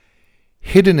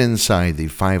Hidden inside the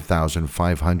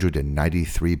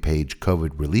 5,593-page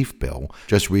COVID relief bill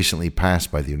just recently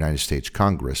passed by the United States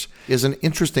Congress is an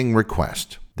interesting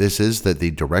request. This is that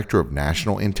the Director of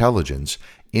National Intelligence,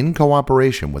 in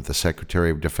cooperation with the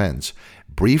Secretary of Defense,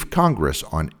 brief Congress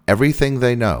on everything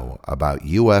they know about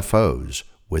UFOs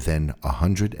within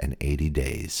 180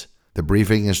 days. The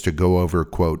briefing is to go over,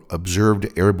 quote,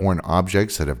 observed airborne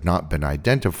objects that have not been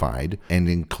identified and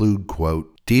include, quote,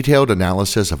 detailed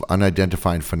analysis of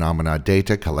unidentified phenomena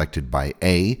data collected by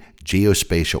A,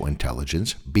 geospatial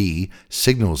intelligence, B,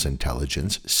 signals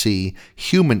intelligence, C,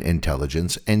 human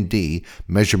intelligence, and D,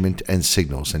 measurement and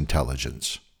signals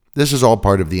intelligence. This is all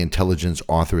part of the Intelligence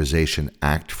Authorization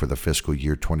Act for the fiscal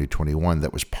year 2021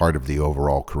 that was part of the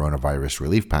overall coronavirus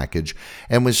relief package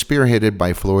and was spearheaded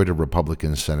by Florida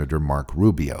Republican Senator Mark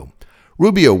Rubio.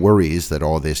 Rubio worries that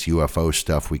all this UFO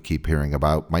stuff we keep hearing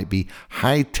about might be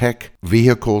high-tech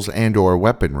vehicles and or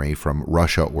weaponry from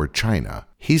Russia or China.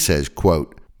 He says,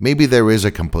 quote, maybe there is a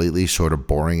completely sort of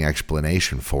boring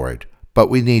explanation for it,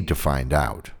 but we need to find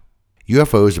out.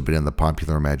 UFOs have been in the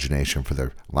popular imagination for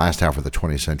the last half of the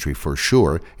 20th century for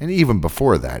sure, and even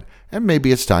before that, and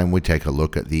maybe it's time we take a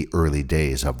look at the early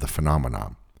days of the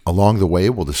phenomenon. Along the way,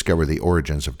 we'll discover the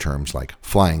origins of terms like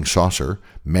flying saucer,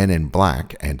 men in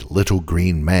black, and little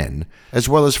green men, as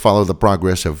well as follow the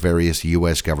progress of various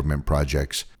U.S. government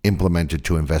projects implemented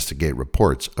to investigate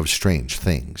reports of strange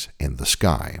things in the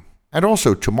sky. And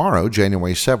also tomorrow,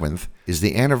 January 7th, is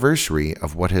the anniversary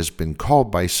of what has been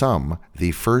called by some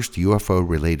the first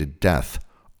UFO-related death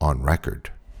on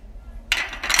record.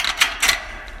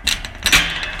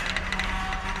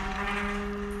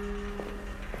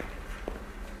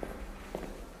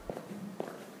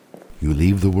 You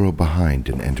leave the world behind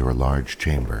and enter a large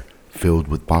chamber filled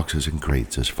with boxes and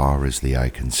crates as far as the eye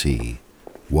can see.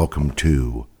 Welcome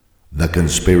to the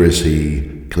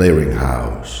Conspiracy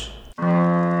Clearinghouse.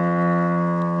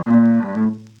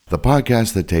 The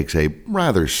podcast that takes a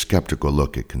rather skeptical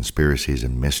look at conspiracies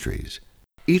and mysteries.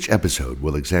 Each episode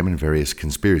will examine various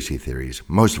conspiracy theories,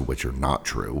 most of which are not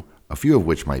true, a few of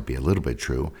which might be a little bit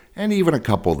true, and even a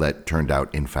couple that turned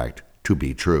out, in fact, to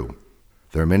be true.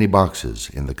 There are many boxes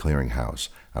in the clearinghouse,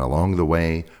 and along the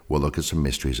way, we'll look at some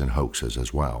mysteries and hoaxes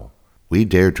as well. We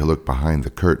dare to look behind the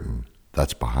curtain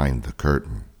that's behind the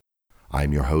curtain.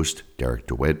 I'm your host, Derek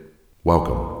DeWitt.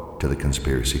 Welcome to the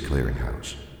Conspiracy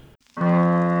Clearinghouse.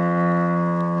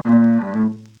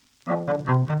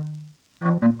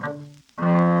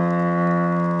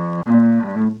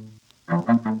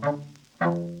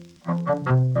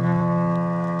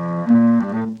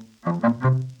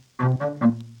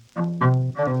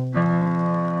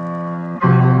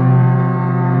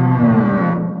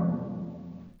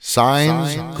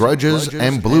 Signs, Grudges,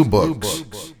 and Blue Books.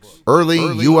 Early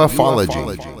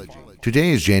ufology. Today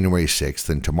is January 6th,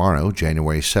 and tomorrow,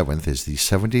 January 7th, is the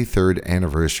 73rd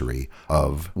anniversary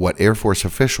of what Air Force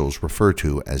officials refer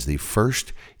to as the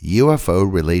first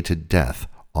UFO-related death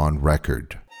on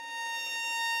record.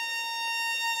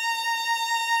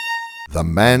 The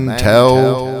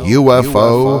Mantell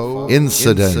UFO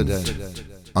Incident.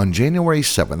 On January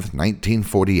 7th,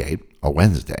 1948, a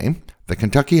Wednesday, the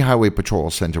Kentucky Highway Patrol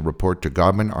sent a report to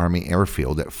Godman Army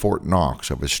Airfield at Fort Knox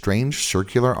of a strange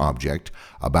circular object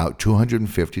about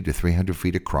 250 to 300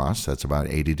 feet across, that's about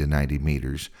 80 to 90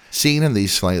 meters, seen in the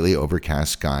slightly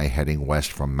overcast sky heading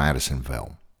west from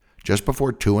Madisonville. Just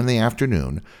before 2 in the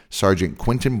afternoon, Sergeant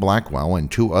Quentin Blackwell and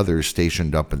 2 others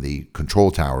stationed up in the control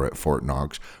tower at Fort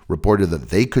Knox reported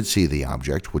that they could see the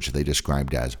object, which they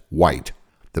described as white.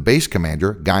 The base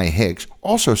commander, Guy Hicks,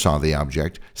 also saw the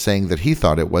object, saying that he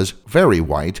thought it was very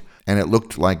white, and it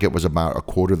looked like it was about a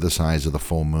quarter the size of the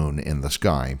full moon in the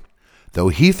sky, though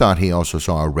he thought he also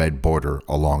saw a red border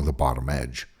along the bottom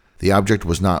edge. The object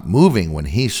was not moving when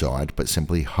he saw it, but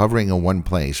simply hovering in one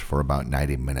place for about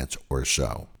 90 minutes or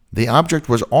so. The object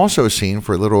was also seen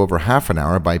for a little over half an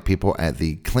hour by people at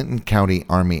the Clinton County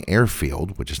Army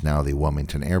Airfield, which is now the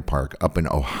Wilmington Air Park, up in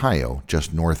Ohio,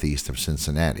 just northeast of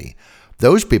Cincinnati.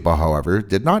 Those people, however,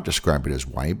 did not describe it as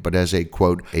white, but as a,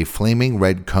 quote, a flaming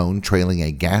red cone trailing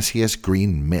a gaseous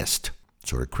green mist,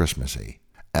 sort of Christmassy.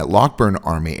 At Lockburn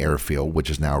Army Airfield, which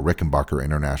is now Rickenbacker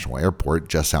International Airport,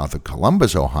 just south of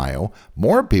Columbus, Ohio,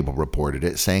 more people reported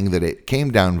it, saying that it came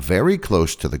down very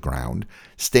close to the ground,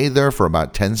 stayed there for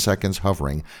about 10 seconds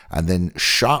hovering, and then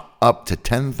shot up to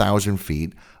 10,000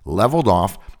 feet, leveled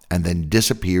off, and then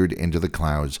disappeared into the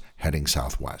clouds heading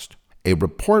southwest. A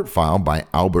report filed by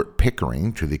Albert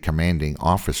Pickering to the commanding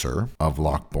officer of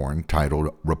Lockbourne, titled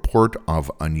Report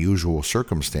of Unusual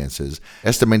Circumstances,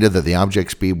 estimated that the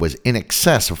object's speed was in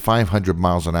excess of 500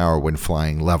 miles an hour when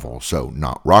flying level, so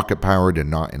not rocket-powered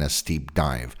and not in a steep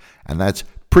dive. And that's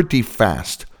pretty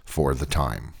fast for the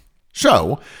time.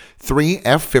 So, 3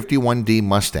 F-51D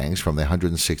Mustangs from the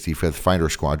 165th Fighter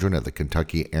Squadron of the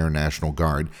Kentucky Air National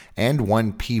Guard and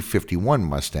 1 P-51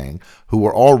 Mustang, who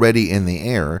were already in the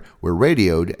air, were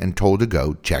radioed and told to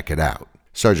go check it out.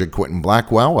 Sergeant Quentin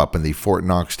Blackwell up in the Fort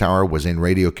Knox Tower was in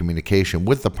radio communication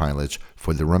with the pilots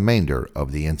for the remainder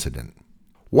of the incident.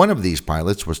 One of these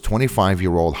pilots was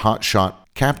 25-year-old hotshot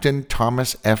Captain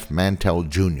Thomas F. Mantell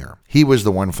Jr. He was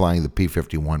the one flying the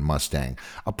P-51 Mustang,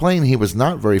 a plane he was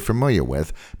not very familiar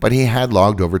with, but he had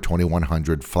logged over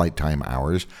 2,100 flight time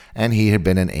hours, and he had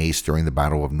been an ace during the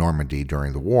Battle of Normandy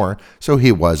during the war, so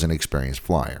he was an experienced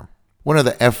flyer. One of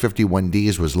the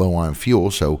F-51Ds was low on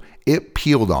fuel, so it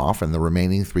peeled off, and the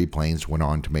remaining 3 planes went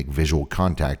on to make visual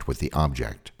contact with the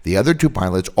object. The other 2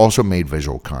 pilots also made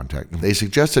visual contact. They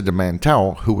suggested to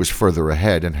Mantell, who was further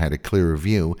ahead and had a clearer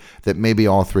view, that maybe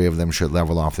all 3 of them should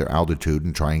level off their altitude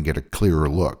and try and get a clearer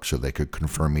look so they could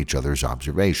confirm each other's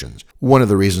observations. One of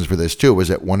the reasons for this, too, was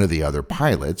that one of the other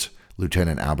pilots,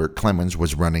 Lieutenant Albert Clemens,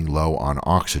 was running low on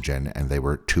oxygen and they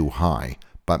were too high.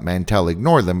 But Mantell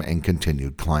ignored them and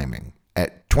continued climbing.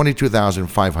 At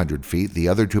 22,500 feet, the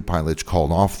other 2 pilots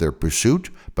called off their pursuit,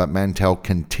 but Mantell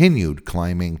continued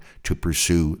climbing to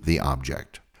pursue the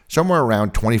object. Somewhere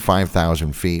around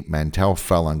 25,000 feet, Mantell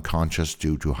fell unconscious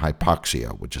due to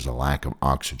hypoxia, which is a lack of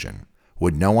oxygen.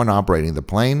 With no one operating the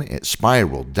plane, it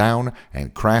spiraled down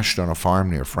and crashed on a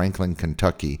farm near Franklin,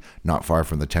 Kentucky, not far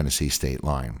from the Tennessee state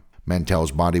line.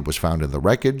 Mantell's body was found in the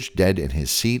wreckage, dead in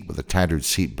his seat with a tattered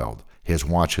seatbelt. His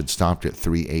watch had stopped at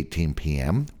 3:18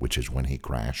 p.m., which is when he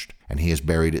crashed, and he is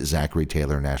buried at Zachary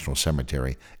Taylor National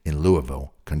Cemetery in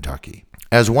Louisville, Kentucky.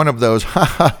 As one of those,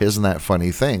 isn't that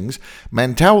funny things,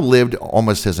 Mantell lived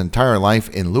almost his entire life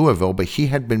in Louisville, but he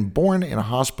had been born in a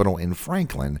hospital in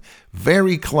Franklin,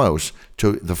 very close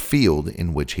to the field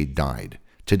in which he died.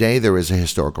 Today, there is a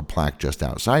historical plaque just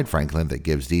outside Franklin that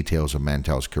gives details of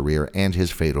Mantell's career and his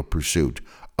fatal pursuit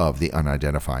of the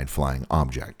unidentified flying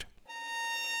object.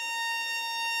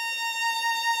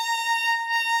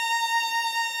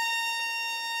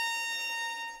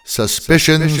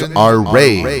 Suspicions are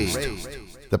raised.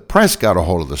 The press got a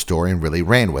hold of the story and really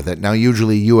ran with it. Now,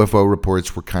 usually UFO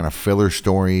reports were kind of filler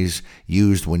stories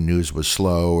used when news was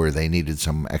slow or they needed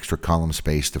some extra column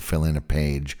space to fill in a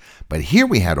page. But here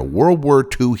we had a World War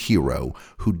II hero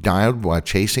who died while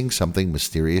chasing something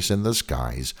mysterious in the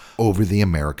skies over the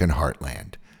American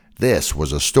heartland. This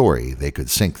was a story they could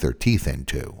sink their teeth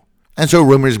into. And so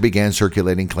rumors began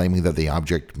circulating claiming that the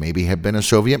object maybe had been a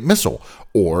Soviet missile,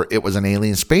 or it was an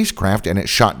alien spacecraft and it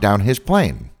shot down his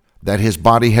plane, that his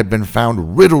body had been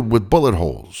found riddled with bullet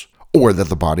holes, or that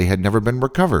the body had never been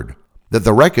recovered, that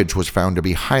the wreckage was found to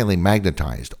be highly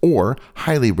magnetized or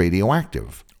highly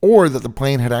radioactive, or that the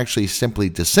plane had actually simply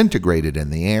disintegrated in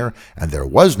the air and there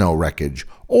was no wreckage,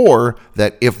 or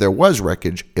that if there was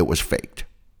wreckage, it was faked.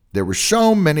 There were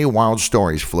so many wild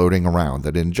stories floating around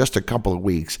that in just a couple of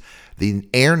weeks, the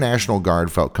Air National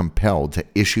Guard felt compelled to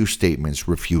issue statements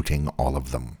refuting all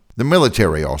of them. The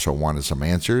military also wanted some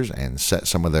answers and set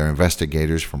some of their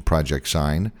investigators from Project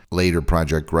Sign, later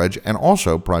Project Grudge, and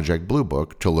also Project Blue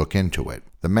Book to look into it.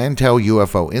 The Mantell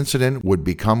UFO incident would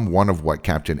become one of what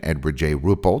Captain Edward J.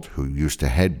 Ruppelt, who used to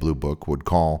head Blue Book, would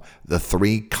call the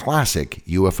 3 classic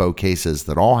UFO cases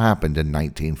that all happened in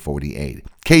 1948.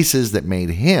 Cases that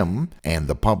made him and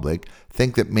the public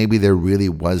think that maybe there really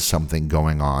was something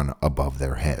going on above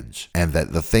their heads, and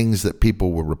that the things that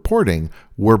people were reporting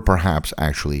were perhaps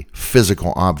actually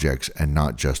physical objects and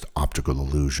not just optical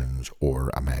illusions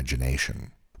or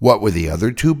imagination. What were the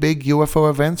other 2 big UFO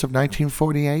events of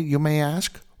 1948, you may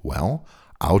ask? Well,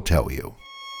 I'll tell you.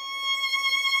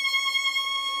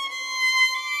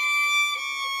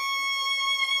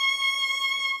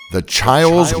 The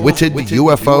Chiles-Whitted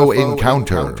UFO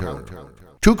Encounter.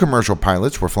 2 commercial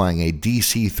pilots were flying a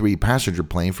DC-3 passenger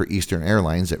plane for Eastern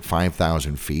Airlines at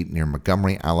 5,000 feet near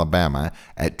Montgomery, Alabama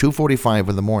at 2:45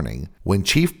 in the morning when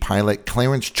Chief Pilot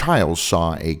Clarence Chiles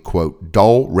saw a, quote,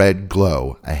 dull red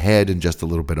glow ahead and just a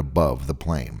little bit above the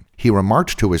plane. He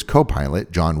remarked to his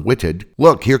co-pilot, John Whitted,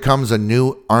 "Look, here comes a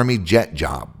new Army jet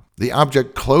job." The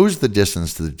object closed the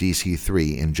distance to the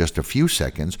DC-3 in just a few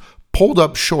seconds, pulled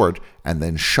up short, and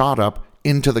then shot up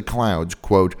into the clouds,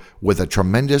 quote, with a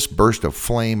tremendous burst of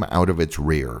flame out of its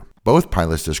rear. Both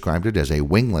pilots described it as a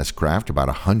wingless craft about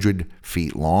 100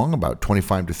 feet long, about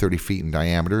 25 to 30 feet in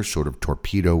diameter, sort of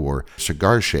torpedo or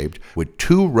cigar-shaped, with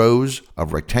 2 rows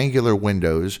of rectangular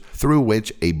windows through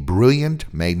which a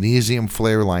brilliant magnesium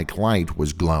flare-like light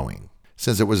was glowing.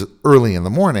 Since it was early in the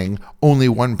morning, only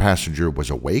one passenger was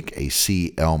awake, a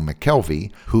C.L.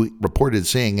 McKelvey, who reported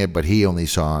seeing it, but he only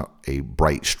saw a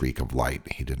bright streak of light.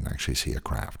 He didn't actually see a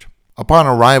craft. Upon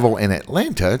arrival in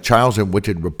Atlanta, Childs and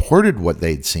Whitted reported what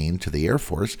they'd seen to the Air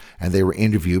Force, and they were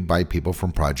interviewed by people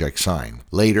from Project Sign.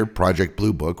 Later, Project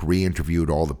Blue Book re-interviewed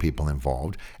all the people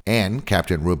involved, and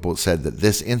Captain Ruppelt said that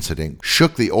this incident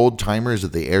shook the old-timers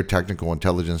at the Air Technical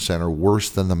Intelligence Center worse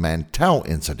than the Mantell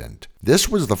incident. This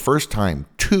was the first time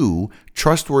 2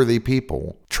 trustworthy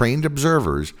people, trained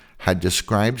observers, had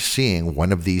described seeing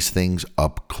one of these things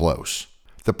up close.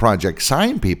 The Project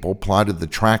Sign people plotted the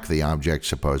track the object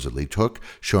supposedly took,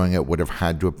 showing it would have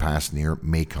had to have passed near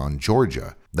Macon,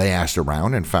 Georgia. They asked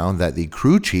around and found that the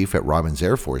crew chief at Robins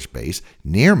Air Force Base,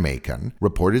 near Macon,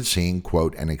 reported seeing,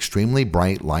 quote, an extremely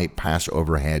bright light pass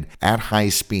overhead at high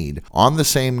speed on the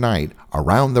same night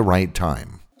around the right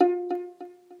time.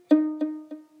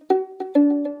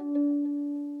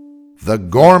 The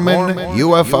Gorman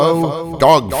UFO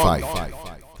Dogfight.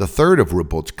 The third of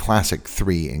Ruppelt's classic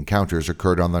 3 encounters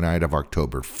occurred on the night of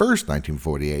October 1st,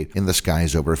 1948, in the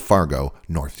skies over Fargo,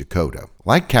 North Dakota.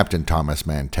 Like Captain Thomas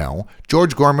Mantell,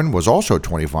 George Gorman was also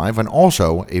 25 and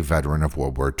also a veteran of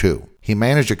World War II. He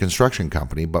managed a construction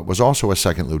company but was also a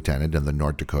second lieutenant in the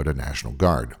North Dakota National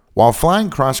Guard. While flying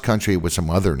cross-country with some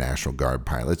other National Guard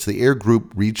pilots, the air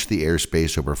group reached the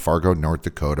airspace over Fargo, North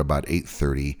Dakota about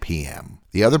 8:30 p.m.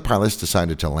 The other pilots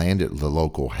decided to land at the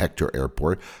local Hector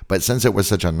Airport, but since it was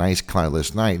such a nice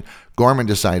cloudless night, Gorman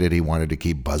decided he wanted to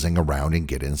keep buzzing around and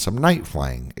get in some night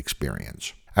flying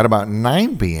experience. At about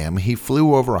 9 p.m., he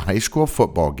flew over a high school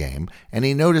football game, and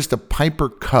he noticed a Piper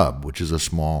Cub, which is a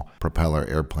small propeller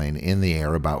airplane, in the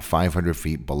air about 500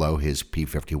 feet below his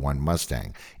P-51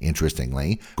 Mustang.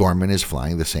 Interestingly, Gorman is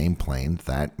flying the same plane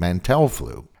that Mantell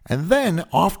flew. And then,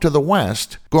 off to the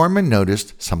west, Gorman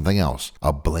noticed something else,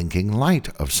 a blinking light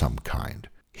of some kind.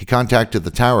 He contacted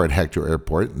the tower at Hector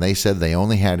Airport, and they said they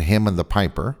only had him and the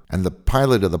Piper, and the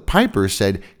pilot of the Piper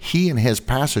said he and his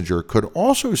passenger could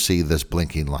also see this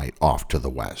blinking light off to the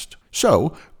west.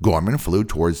 So, Gorman flew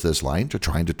towards this light to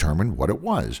try and determine what it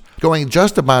was, going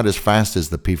just about as fast as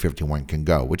the P-51 can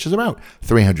go, which is about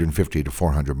 350 to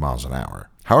 400 miles an hour.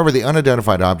 However, the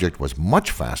unidentified object was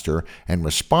much faster and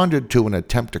responded to an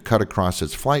attempt to cut across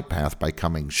its flight path by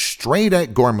coming straight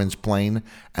at Gorman's plane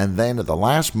and then at the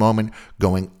last moment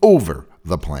going over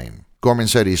the plane. Gorman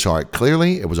said he saw it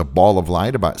clearly. It was a ball of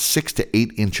light about 6 to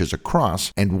 8 inches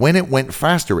across, and when it went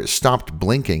faster, it stopped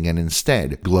blinking and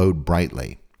instead glowed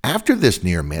brightly. After this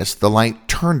near miss, the light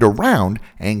turned around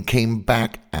and came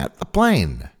back at the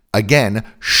plane, again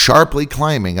sharply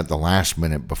climbing at the last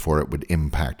minute before it would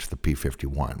impact the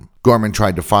P-51. Gorman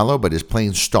tried to follow, but his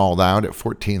plane stalled out at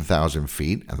 14,000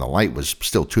 feet, and the light was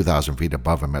still 2,000 feet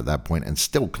above him at that point and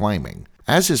still climbing.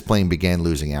 As his plane began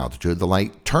losing altitude, the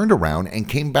light turned around and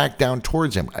came back down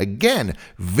towards him, again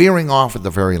veering off at the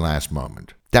very last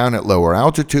moment. Down at lower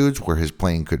altitudes, where his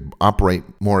plane could operate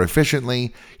more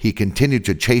efficiently, he continued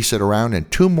to chase it around, and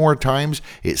 2 more times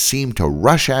it seemed to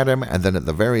rush at him and then at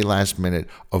the very last minute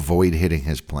avoid hitting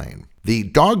his plane. The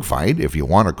dogfight, if you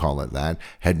want to call it that,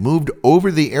 had moved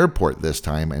over the airport this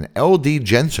time, and L.D.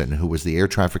 Jensen, who was the air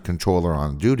traffic controller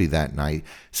on duty that night,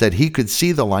 said he could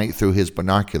see the light through his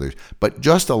binoculars, but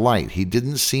just a light. He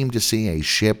didn't seem to see a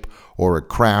ship or a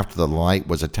craft the light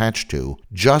was attached to,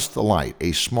 just the light,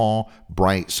 a small,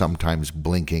 bright, sometimes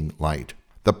blinking light.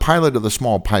 The pilot of the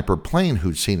small Piper plane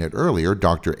who'd seen it earlier,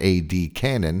 Dr. A.D.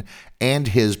 Cannon, and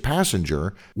his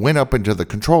passenger went up into the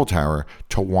control tower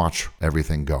to watch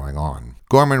everything going on.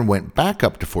 Gorman went back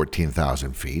up to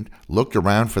 14,000 feet, looked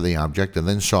around for the object, and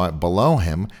then saw it below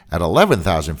him at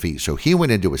 11,000 feet, so he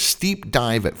went into a steep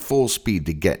dive at full speed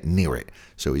to get near it.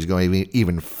 So he's going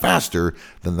even faster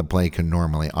than the plane can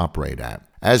normally operate at.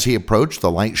 As he approached, the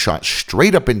light shot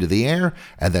straight up into the air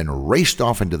and then raced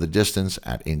off into the distance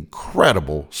at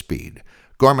incredible speed.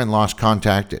 Gorman lost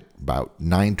contact at about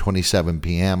 9:27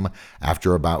 p.m.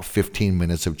 after about 15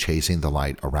 minutes of chasing the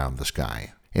light around the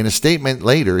sky. In a statement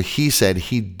later, he said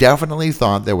he definitely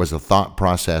thought there was a thought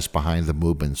process behind the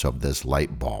movements of this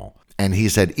light ball. And he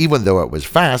said even though it was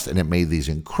fast and it made these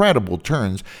incredible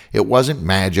turns, it wasn't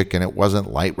magic and it wasn't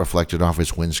light reflected off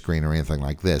his windscreen or anything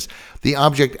like this. The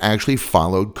object actually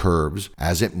followed curves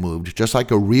as it moved, just like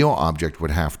a real object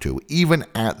would have to, even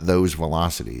at those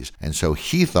velocities. And so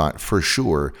he thought for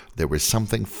sure there was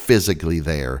something physically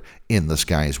there in the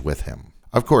skies with him.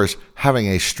 Of course, having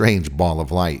a strange ball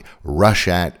of light rush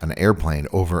at an airplane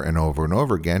over and over and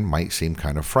over again might seem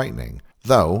kind of frightening.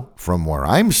 Though, from where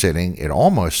I'm sitting, it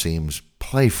almost seems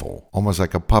playful, almost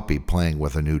like a puppy playing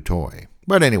with a new toy.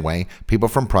 But anyway, people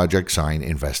from Project Sign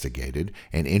investigated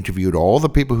and interviewed all the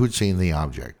people who'd seen the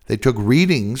object. They took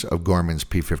readings of Gorman's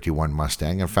P-51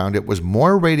 Mustang and found it was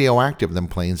more radioactive than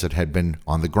planes that had been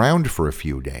on the ground for a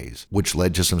few days, which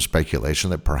led to some speculation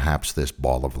that perhaps this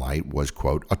ball of light was,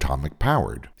 quote, atomic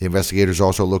powered. The investigators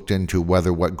also looked into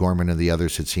whether what Gorman and the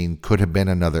others had seen could have been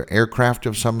another aircraft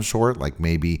of some sort, like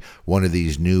maybe one of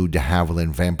these new de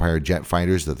Havilland Vampire jet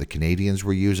fighters that the Canadians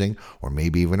were using, or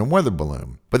maybe even a weather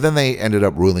balloon. But then they ended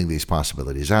up ruling these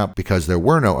possibilities out because there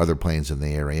were no other planes in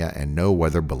the area and no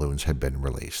weather balloons had been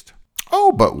released.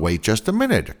 Oh, but wait just a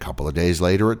minute. A couple of days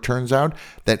later, it turns out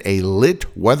that a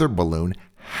lit weather balloon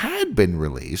had been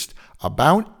released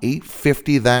about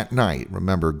 8:50 that night.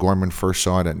 Remember, Gorman first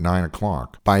saw it at 9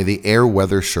 o'clock by the Air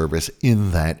Weather Service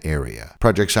in that area.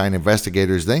 Project Sign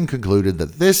investigators then concluded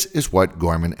that this is what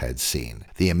Gorman had seen.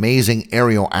 The amazing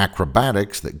aerial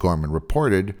acrobatics that Gorman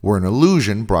reported were an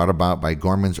illusion brought about by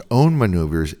Gorman's own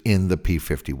maneuvers in the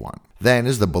P-51. Then,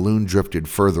 as the balloon drifted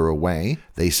further away,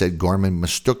 they said Gorman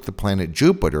mistook the planet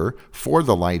Jupiter for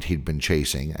the light he'd been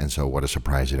chasing, and so what a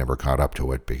surprise he never caught up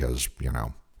to it because,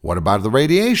 What about the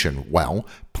radiation? Well,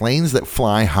 planes that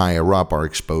fly higher up are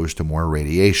exposed to more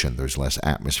radiation. There's less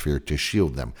atmosphere to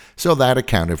shield them, so that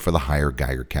accounted for the higher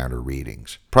Geiger counter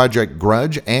readings. Project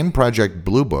Grudge and Project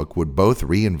Blue Book would both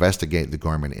reinvestigate the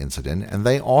Gorman incident, and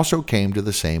they also came to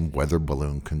the same weather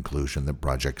balloon conclusion that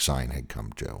Project Sign had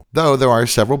come to. Though there are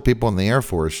several people in the Air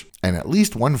Force and at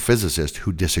least one physicist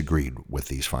who disagreed with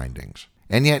these findings.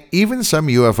 And yet, even some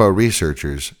UFO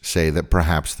researchers say that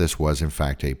perhaps this was in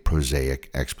fact a prosaic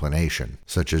explanation,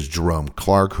 such as Jerome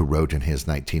Clark, who wrote in his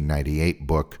 1998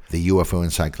 book, The UFO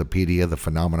Encyclopedia, The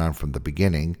Phenomenon from the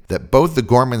Beginning, that both the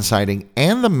Gorman sighting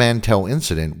and the Mantell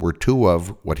incident were two of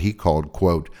what he called,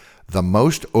 quote, the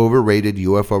most overrated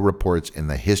UFO reports in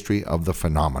the history of the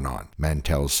phenomenon,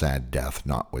 Mantell's sad death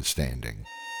notwithstanding.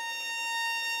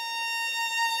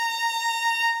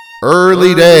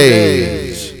 Early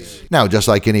days. Now, just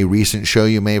like any recent show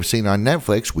you may have seen on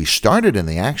Netflix, we started in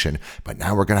the action, but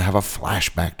now we're going to have a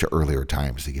flashback to earlier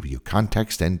times to give you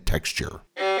context and texture.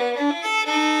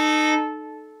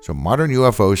 So modern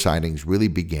UFO sightings really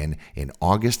begin in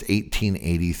August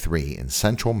 1883 in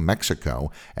central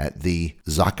Mexico at the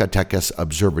Zacatecas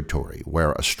Observatory,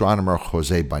 where astronomer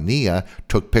Jose Bonilla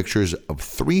took pictures of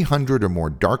 300 or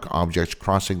more dark objects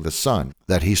crossing the sun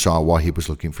that he saw while he was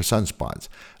looking for sunspots.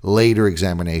 Later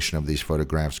examination of these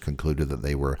photographs concluded that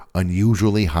they were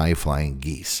unusually high-flying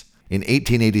geese. In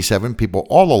 1887, people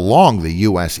all along the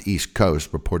U.S. East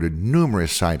Coast reported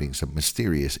numerous sightings of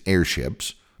mysterious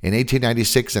airships. In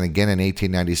 1896 and again in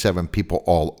 1897, people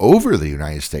all over the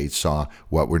United States saw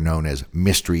what were known as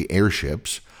mystery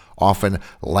airships, often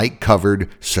light-covered,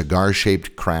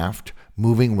 cigar-shaped craft,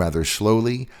 moving rather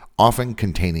slowly, often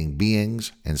containing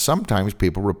beings, and sometimes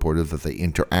people reported that they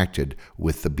interacted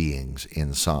with the beings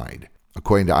inside.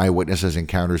 According to eyewitnesses,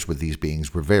 encounters with these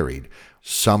beings were varied.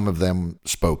 Some of them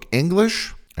spoke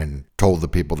English and told the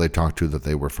people they talked to that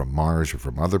they were from Mars or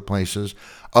from other places.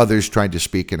 Others tried to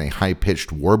speak in a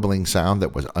high-pitched warbling sound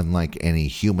that was unlike any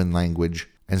human language.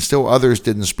 And still others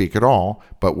didn't speak at all,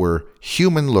 but were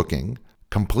human-looking,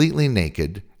 completely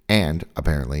naked, and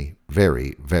apparently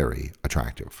very, very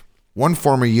attractive. One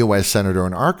former U.S. senator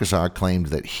in Arkansas claimed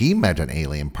that he met an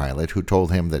alien pilot who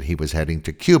told him that he was heading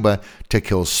to Cuba to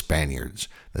kill Spaniards.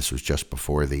 This was just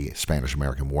before the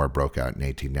Spanish-American War broke out in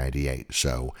 1898.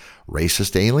 So,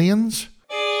 racist aliens?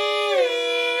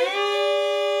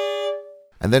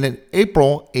 And then in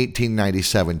April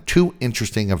 1897, two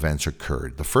interesting events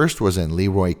occurred. The first was in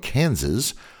Leroy,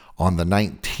 Kansas, on the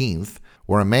 19th,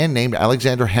 where a man named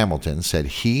Alexander Hamilton said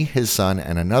he, his son,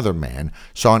 and another man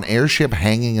saw an airship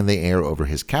hanging in the air over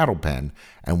his cattle pen,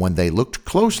 and when they looked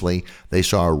closely, they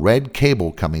saw a red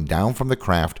cable coming down from the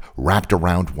craft wrapped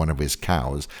around one of his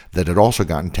cows that had also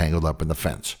gotten tangled up in the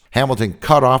fence. Hamilton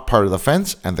cut off part of the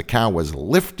fence, and the cow was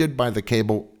lifted by the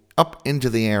cable up into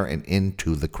the air and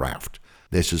into the craft.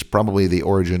 This is probably the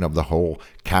origin of the whole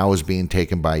cows being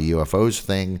taken by UFOs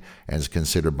thing, and is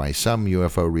considered by some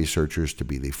UFO researchers to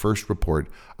be the first report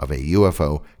of a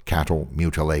UFO cattle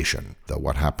mutilation, though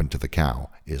what happened to the cow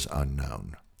is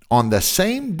unknown. On the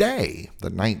same day,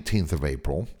 the 19th of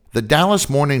April, the Dallas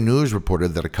Morning News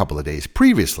reported that a couple of days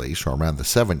previously, so around the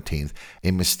 17th,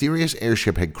 a mysterious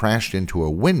airship had crashed into a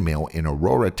windmill in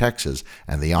Aurora, Texas,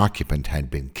 and the occupant had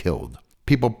been killed.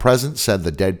 People present said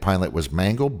the dead pilot was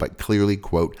mangled, but clearly,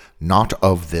 quote, not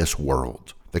of this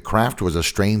world. The craft was a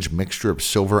strange mixture of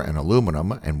silver and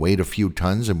aluminum and weighed a few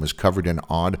tons and was covered in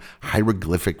odd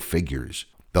hieroglyphic figures.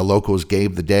 The locals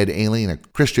gave the dead alien a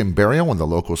Christian burial in the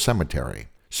local cemetery.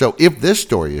 So if this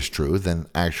story is true, then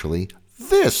actually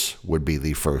this would be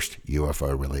the first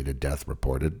UFO-related death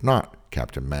reported, not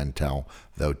Captain Mantell,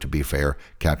 though to be fair,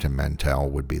 Captain Mantell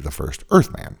would be the first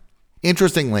Earthman.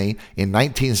 Interestingly, in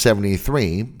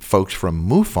 1973, folks from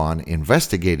MUFON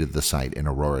investigated the site in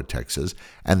Aurora, Texas,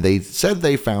 and they said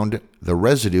they found the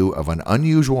residue of an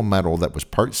unusual metal that was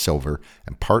part silver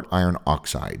and part iron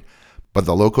oxide. But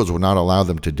the locals would not allow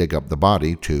them to dig up the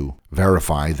body to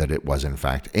verify that it was in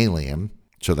fact alien.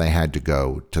 So they had to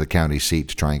go to the county seat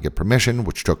to try and get permission,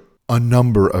 which took a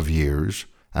number of years.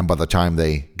 And by the time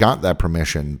they got that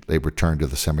permission, they returned to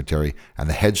the cemetery and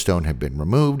the headstone had been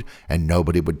removed and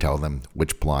nobody would tell them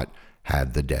which plot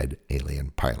had the dead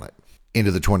alien pilot. Into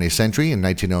the 20th century, in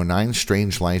 1909,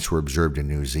 strange lights were observed in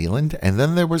New Zealand, and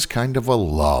then there was kind of a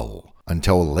lull.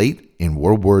 Until late in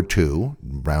World War II,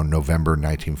 around November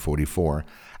 1944,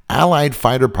 Allied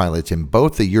fighter pilots in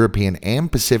both the European and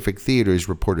Pacific theaters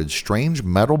reported strange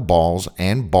metal balls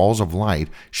and balls of light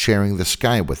sharing the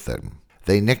sky with them.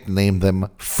 They nicknamed them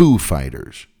Foo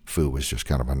Fighters. Foo was just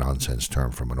kind of a nonsense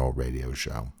term from an old radio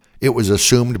show. It was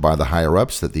assumed by the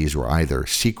higher-ups that these were either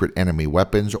secret enemy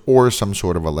weapons or some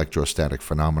sort of electrostatic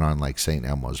phenomenon like St.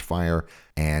 Elmo's fire,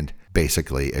 and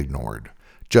basically ignored.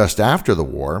 Just after the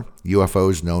war,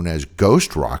 UFOs known as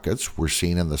ghost rockets were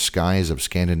seen in the skies of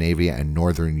Scandinavia and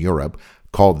Northern Europe,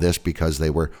 called this because they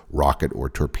were rocket or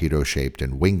torpedo-shaped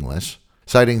and wingless.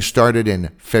 Sightings started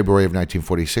in February of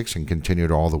 1946 and continued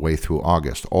all the way through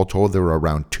August. All told, there were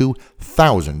around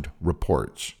 2,000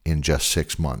 reports in just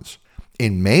 6 months.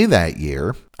 In May that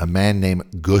year, a man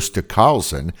named Gustav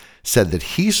Carlson said that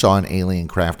he saw an alien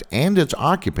craft and its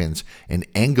occupants in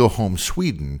Ängelholm,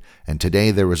 Sweden, and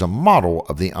today there is a model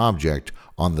of the object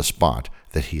on the spot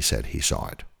that he said he saw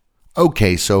it.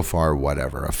 Okay, so far,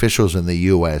 whatever. Officials in the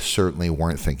U.S. certainly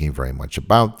weren't thinking very much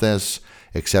about this,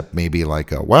 except maybe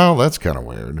like well, that's kind of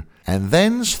weird. And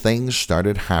then things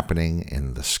started happening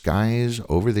in the skies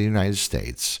over the United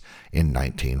States in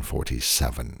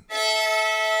 1947.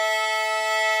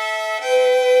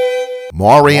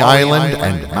 Maury Island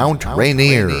and Mount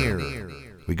Rainier.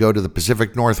 We go to the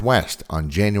Pacific Northwest on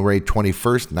January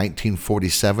 21st,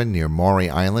 1947, near Maury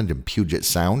Island in Puget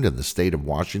Sound in the state of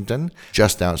Washington,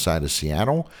 just outside of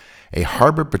Seattle. A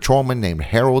harbor patrolman named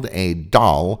Harold A.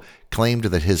 Dahl claimed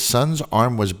that his son's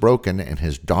arm was broken and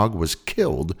his dog was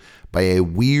killed by a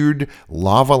weird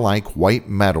lava-like white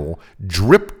metal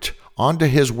dripped onto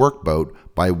his workboat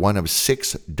by one of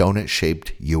 6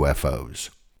 donut-shaped UFOs.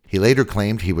 He later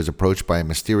claimed he was approached by a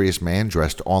mysterious man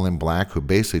dressed all in black who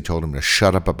basically told him to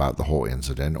shut up about the whole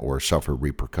incident or suffer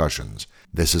repercussions.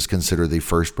 This is considered the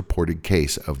first reported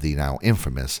case of the now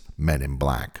infamous Men in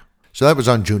Black. So that was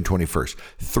on June 21st.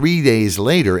 3 days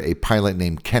later, a pilot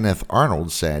named Kenneth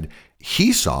Arnold said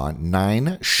he saw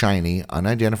 9 shiny,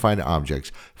 unidentified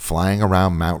objects flying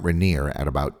around Mount Rainier at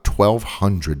about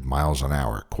 1,200 miles an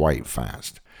hour, quite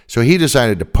fast. So he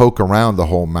decided to poke around the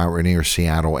whole Mount Rainier,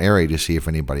 Seattle area to see if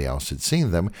anybody else had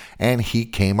seen them, and he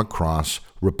came across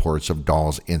reports of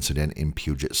Dahl's incident in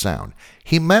Puget Sound.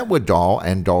 He met with Dahl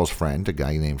and Dahl's friend, a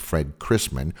guy named Fred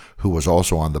Chrisman, who was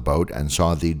also on the boat and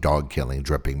saw the dog-killing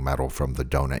dripping metal from the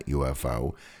donut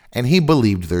UFO, and he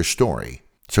believed their story.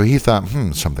 So he thought,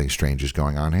 something strange is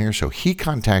going on here, so he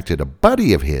contacted a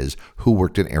buddy of his who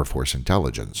worked in Air Force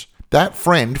intelligence. That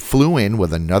friend flew in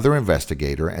with another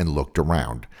investigator and looked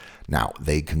around. Now,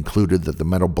 they concluded that the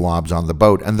metal blobs on the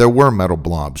boat, and there were metal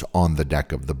blobs on the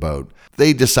deck of the boat,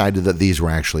 they decided that these were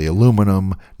actually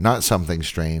aluminum, not something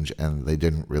strange, and they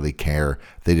didn't really care.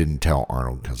 They didn't tell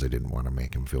Arnold because they didn't want to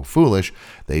make him feel foolish.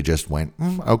 They just went,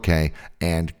 okay,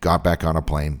 and got back on a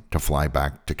plane to fly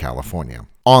back to California.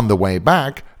 On the way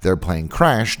back, their plane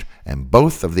crashed, and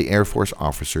both of the Air Force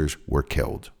officers were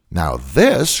killed. Now,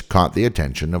 this caught the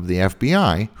attention of the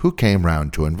FBI, who came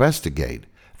round to investigate.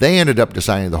 They ended up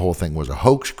deciding the whole thing was a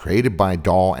hoax created by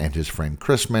Dahl and his friend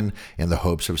Chrisman in the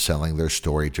hopes of selling their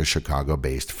story to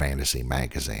Chicago-based Fantasy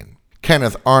magazine.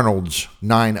 Kenneth Arnold's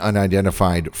 9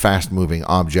 unidentified fast-moving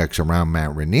objects around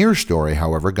Mount Rainier story,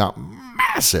 however, got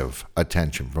massive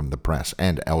attention from the press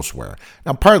and elsewhere.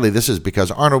 Now, partly this is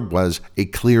because Arnold was a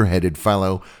clear-headed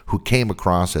fellow who came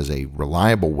across as a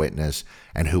reliable witness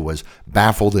and who was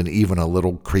baffled and even a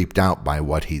little creeped out by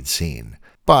what he'd seen.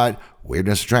 But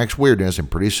weirdness attracts weirdness, and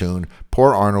pretty soon,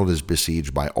 poor Arnold is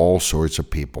besieged by all sorts of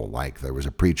people. Like there was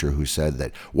a preacher who said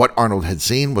that what Arnold had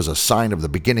seen was a sign of the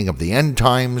beginning of the end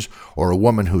times, or a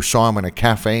woman who saw him in a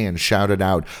cafe and shouted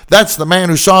out, "That's the man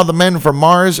who saw the men from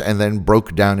Mars," and then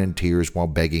broke down in tears while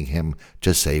begging him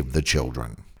to save the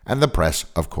children. And the press,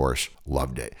 of course,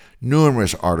 loved it.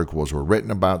 Numerous articles were written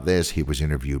about this. He was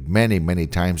interviewed many, many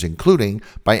times, including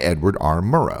by Edward R.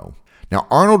 Murrow. Now,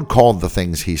 Arnold called the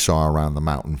things he saw around the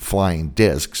mountain flying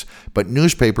discs, but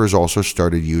newspapers also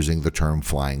started using the term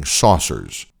flying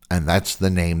saucers, and that's the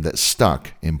name that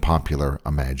stuck in popular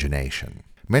imagination.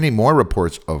 Many more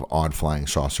reports of odd flying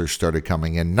saucers started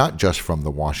coming in, not just from the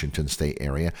Washington state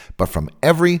area, but from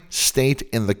every state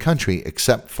in the country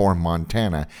except for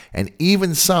Montana, and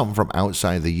even some from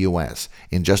outside the U.S.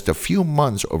 In just a few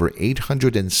months, over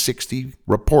 860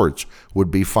 reports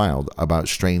would be filed about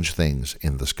strange things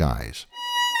in the skies.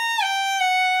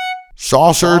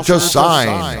 Saucer to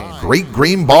sign, great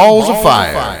green balls of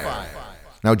fire.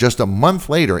 Now, just a month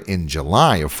later, in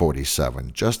July of 47,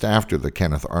 just after the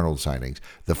Kenneth Arnold sightings,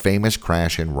 the famous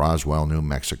crash in Roswell, New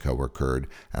Mexico occurred,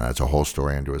 and that's a whole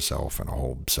story unto itself and a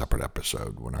whole separate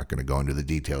episode. We're not going to go into the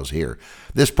details here.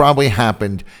 This probably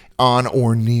happened on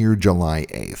or near July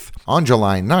 8th. On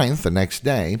July 9th, the next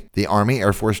day, the Army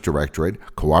Air Force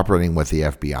Directorate, cooperating with the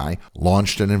FBI,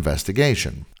 launched an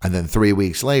investigation. And then 3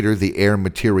 weeks later, the Air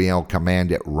Materiel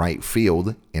Command at Wright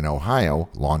Field in Ohio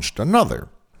launched another.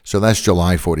 So that's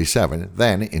July 47.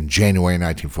 Then, in January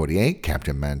 1948,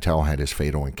 Captain Mantell had his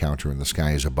fatal encounter in the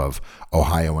skies above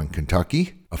Ohio and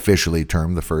Kentucky, officially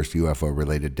termed the first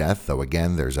UFO-related death, though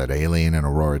again, there's that alien in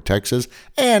Aurora, Texas,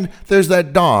 and there's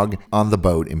that dog on the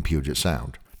boat in Puget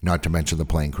Sound, not to mention the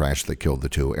plane crash that killed the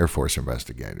two Air Force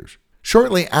investigators.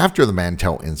 Shortly after the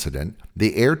Mantell incident,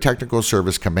 the Air Technical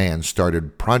Service Command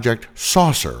started Project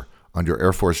Saucer, under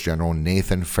Air Force General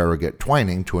Nathan Farragut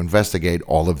Twining, to investigate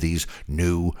all of these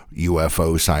new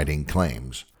UFO sighting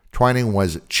claims. Twining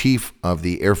was chief of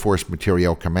the Air Force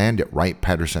Materiel Command at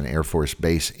Wright-Patterson Air Force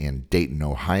Base in Dayton,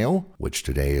 Ohio, which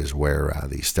today is where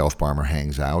the stealth bomber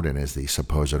hangs out and is the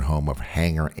supposed home of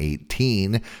Hangar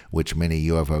 18, which many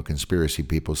UFO conspiracy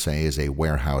people say is a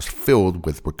warehouse filled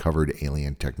with recovered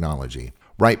alien technology.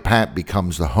 Wright-Pat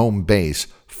becomes the home base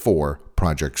for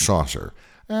Project Saucer.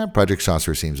 Project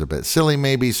Saucer seems a bit silly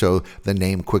maybe, so the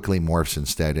name quickly morphs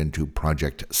instead into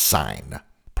Project Sign.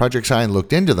 Project Sign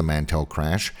looked into the Mantell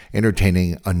crash,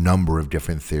 entertaining a number of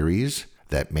different theories,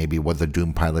 that maybe what the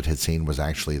doomed pilot had seen was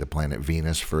actually the planet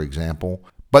Venus, for example.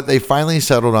 But they finally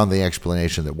settled on the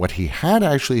explanation that what he had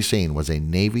actually seen was a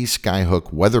Navy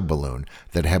Skyhook weather balloon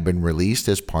that had been released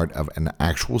as part of an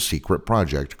actual secret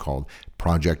project called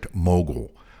Project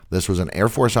Mogul. This was an Air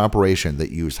Force operation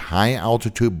that used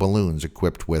high-altitude balloons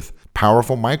equipped with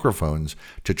powerful microphones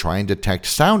to try and detect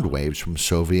sound waves from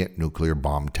Soviet nuclear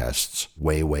bomb tests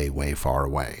way, way, way far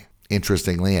away.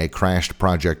 Interestingly, a crashed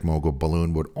Project Mogul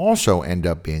balloon would also end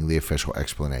up being the official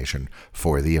explanation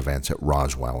for the events at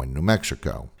Roswell in New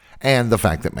Mexico. And the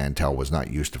fact that Mantell was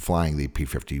not used to flying the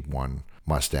P-51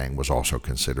 Mustang was also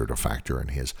considered a factor in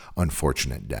his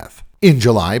unfortunate death. In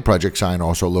July, Project Sign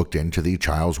also looked into the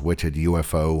Charles Whitted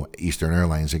UFO Eastern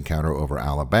Airlines encounter over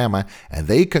Alabama, and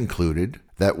they concluded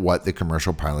that what the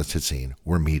commercial pilots had seen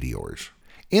were meteors.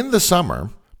 In the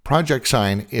summer, Project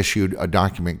Sign issued a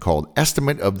document called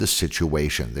Estimate of the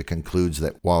Situation that concludes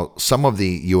that while some of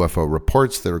the UFO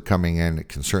reports that are coming in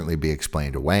can certainly be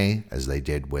explained away, as they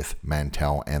did with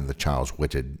Mantell and the Charles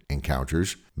Whitted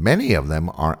encounters, many of them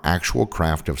are actual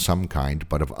craft of some kind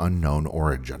but of unknown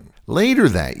origin. Later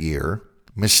that year,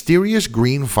 mysterious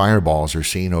green fireballs are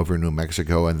seen over New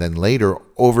Mexico and then later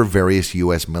over various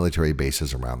U.S. military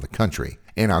bases around the country.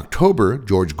 In October,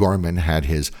 George Gorman had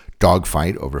his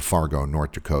dogfight over Fargo,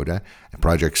 North Dakota, and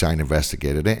Project Sign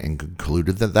investigated it and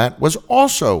concluded that that was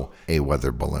also a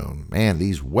weather balloon. Man,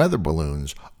 these weather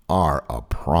balloons are a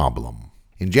problem.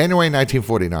 In January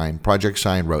 1949, Project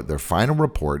Sign wrote their final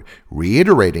report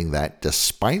reiterating that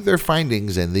despite their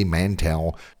findings in the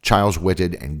Mantell, Charles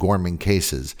Whitted, and Gorman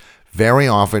cases, very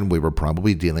often we were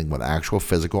probably dealing with actual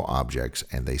physical objects,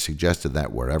 and they suggested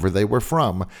that wherever they were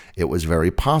from, it was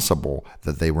very possible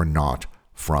that they were not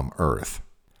from Earth.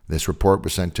 This report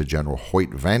was sent to General Hoyt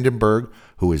Vandenberg,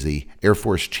 who is the Air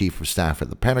Force Chief of Staff at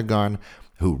the Pentagon,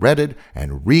 who read it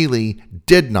and really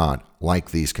did not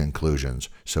like these conclusions,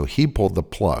 so he pulled the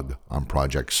plug on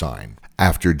Project Sign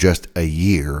after just a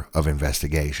year of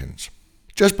investigations.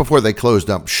 Just before they closed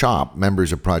up shop,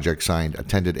 members of Project Sign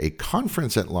attended a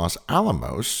conference at Los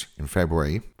Alamos in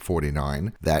February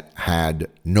 49 that had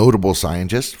notable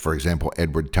scientists, for example,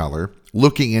 Edward Teller,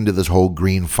 looking into this whole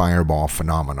green fireball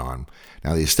phenomenon.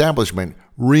 Now, the establishment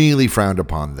really frowned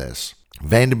upon this.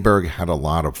 Vandenberg had a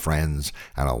lot of friends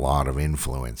and a lot of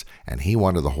influence, and he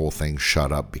wanted the whole thing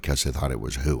shut up because he thought it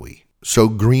was hooey. So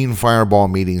green fireball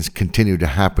meetings continued to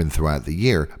happen throughout the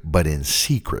year, but in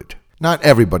secret. Not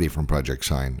everybody from Project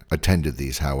Sign attended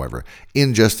these, however.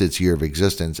 In just its year of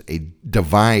existence, a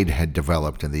divide had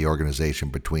developed in the organization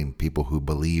between people who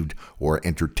believed or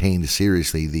entertained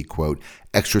seriously the, quote,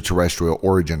 extraterrestrial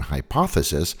origin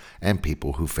hypothesis and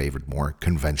people who favored more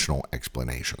conventional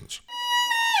explanations.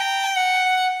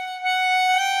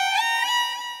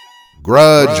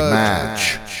 Grudge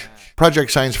match.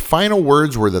 Project Sign's final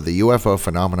words were that the UFO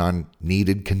phenomenon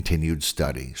needed continued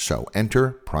study. So enter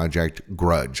Project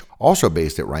Grudge, also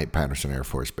based at Wright-Patterson Air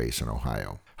Force Base in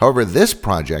Ohio. However, this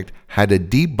project had a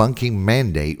debunking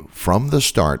mandate from the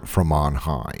start from on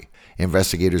high.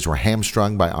 Investigators were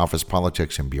hamstrung by office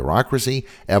politics and bureaucracy,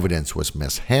 evidence was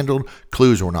mishandled,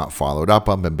 clues were not followed up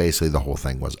on, and basically the whole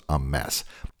thing was a mess.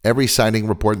 Every sighting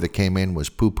report that came in was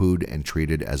poo-pooed and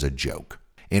treated as a joke.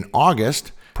 In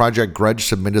August, Project Grudge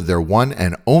submitted their one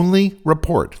and only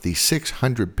report, the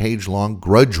 600-page-long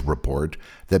Grudge Report,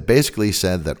 that basically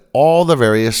said that all the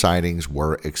various sightings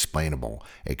were explainable,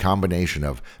 a combination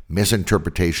of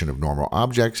misinterpretation of normal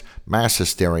objects, mass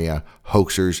hysteria,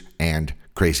 hoaxers, and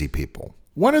crazy people.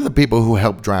 One of the people who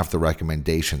helped draft the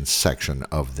recommendations section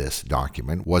of this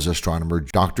document was astronomer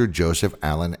Dr. Joseph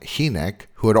Allen Hynek,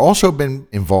 who had also been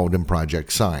involved in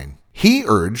Project Sign. He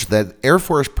urged that Air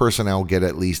Force personnel get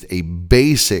at least a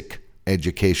basic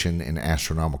education in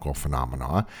astronomical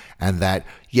phenomena, and that,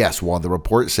 yes, while the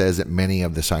report says that many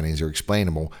of the sightings are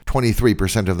explainable,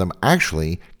 23% of them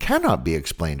actually cannot be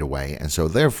explained away, and so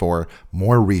therefore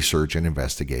more research and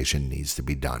investigation needs to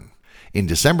be done. In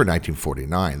December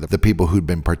 1949, the people who'd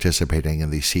been participating in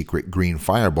the secret green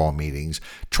fireball meetings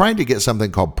tried to get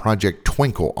something called Project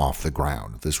Twinkle off the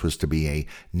ground. This was to be a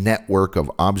network of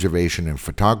observation and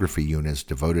photography units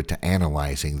devoted to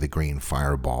analyzing the green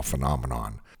fireball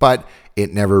phenomenon. But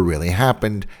it never really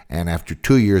happened, and after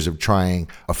 2 years of trying,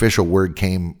 official word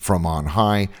came from on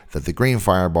high that the green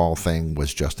fireball thing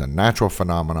was just a natural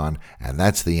phenomenon, and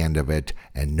that's the end of it,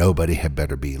 and nobody had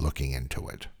better be looking into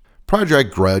it.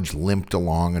 Project Grudge limped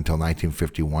along until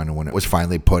 1951 when it was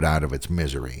finally put out of its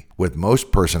misery, with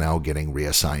most personnel getting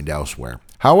reassigned elsewhere.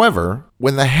 However,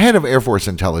 when the head of Air Force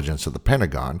intelligence at the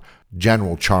Pentagon,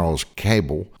 General Charles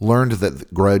Cable, learned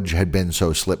that Grudge had been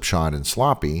so slipshod and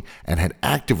sloppy and had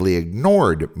actively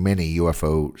ignored many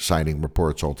UFO sighting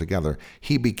reports altogether,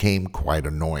 he became quite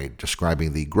annoyed,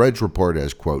 describing the Grudge report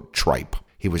as, quote, tripe.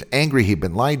 He was angry he'd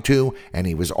been lied to, and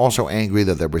he was also angry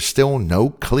that there was still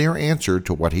no clear answer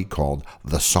to what he called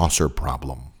the saucer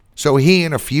problem. So he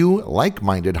and a few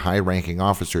like-minded high-ranking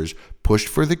officers pushed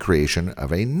for the creation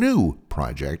of a new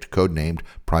project codenamed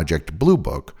Project Blue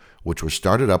Book, which was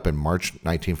started up in March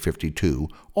 1952,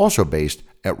 also based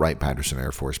at Wright-Patterson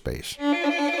Air Force Base.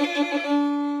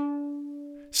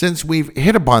 Since we've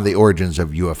hit upon the origins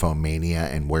of UFO mania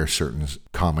and where certain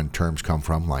common terms come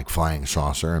from, like flying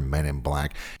saucer and men in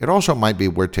black, it also might be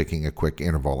worth taking a quick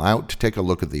interval out to take a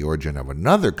look at the origin of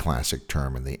another classic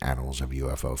term in the annals of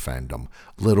UFO fandom,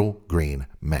 little green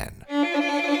men.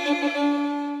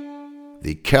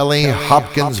 The Kelly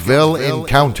Hopkinsville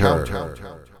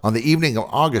Encounter. On the evening of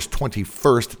August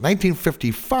 21st,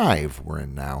 1955, we're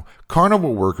in now,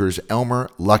 carnival workers Elmer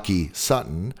Lucky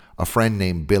Sutton, a friend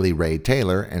named Billy Ray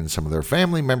Taylor, and some of their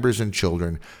family members and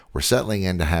children were settling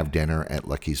in to have dinner at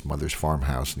Lucky's mother's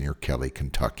farmhouse near Kelly,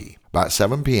 Kentucky. About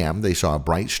 7 p.m., they saw a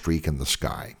bright streak in the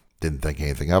sky. Didn't think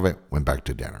anything of it, went back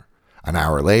to dinner. An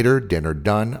hour later, dinner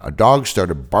done, a dog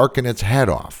started barking its head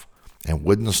off and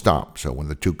wouldn't stop. So when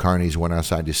the two carnies went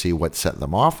outside to see what set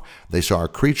them off, they saw a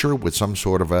creature with some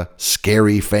sort of a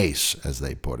scary face, as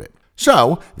they put it.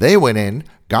 So they went in,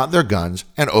 got their guns,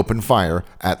 and opened fire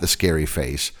at the scary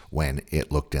face when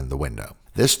it looked in the window.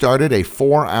 This started a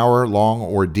 4-hour-long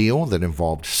ordeal that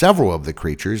involved several of the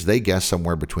creatures, they guessed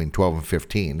somewhere between 12 and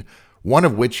 15, one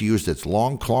of which used its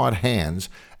long clawed hands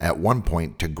at one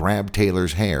point to grab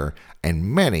Taylor's hair, and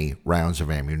many rounds of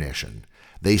ammunition.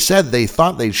 They said they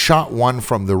thought they'd shot one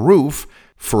from the roof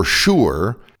for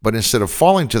sure, but instead of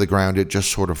falling to the ground, it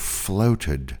just sort of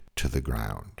floated to the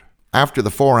ground. After the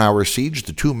 4-hour siege,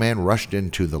 the two men rushed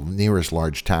into the nearest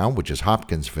large town, which is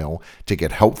Hopkinsville, to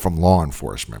get help from law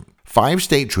enforcement. 5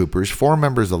 state troopers, 4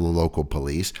 members of the local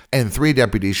police, and 3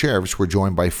 deputy sheriffs were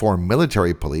joined by 4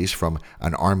 military police from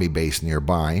an army base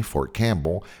nearby, Fort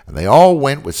Campbell, and they all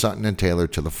went with Sutton and Taylor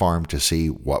to the farm to see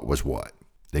what was what.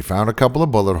 They found a couple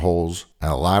of bullet holes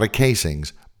and a lot of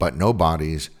casings, but no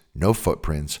bodies, no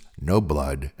footprints, no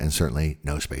blood, and certainly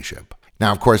no spaceship.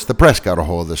 Now, of course, the press got a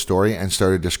hold of the story and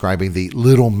started describing the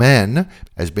little men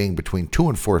as being between 2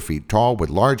 and 4 feet tall with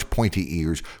large pointy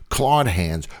ears, clawed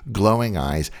hands, glowing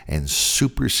eyes, and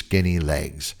super skinny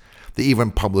legs. They even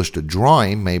published a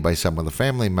drawing made by some of the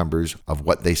family members of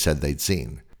what they said they'd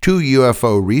seen. 2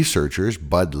 UFO researchers,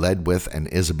 Bud Ledwith and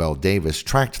Isabel Davis,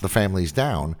 tracked the families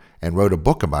down and wrote a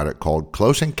book about it called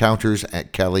Close Encounters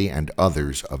at Kelly and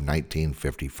Others of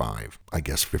 1955. I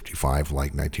guess 55,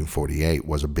 like 1948,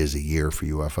 was a busy year for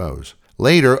UFOs.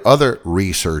 Later, other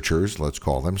researchers, let's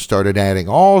call them, started adding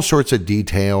all sorts of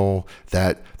detail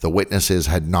that the witnesses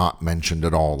had not mentioned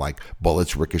at all, like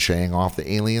bullets ricocheting off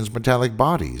the aliens' metallic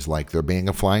bodies, like there being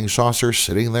a flying saucer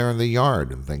sitting there in the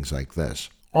yard, and things like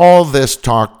this. All this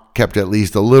talk kept at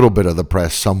least a little bit of the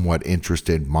press somewhat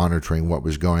interested, monitoring what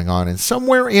was going on. And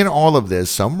somewhere in all of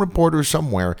this, some reporter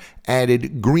somewhere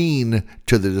added green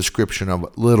to the description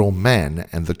of little men,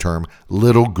 and the term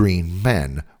little green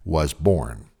men was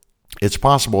born. It's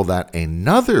possible that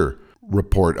another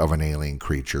report of an alien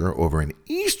creature over in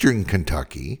eastern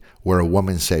Kentucky, where a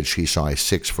woman said she saw a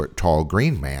 6-foot-tall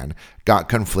green man, got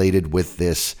conflated with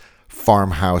this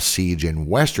farmhouse siege in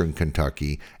western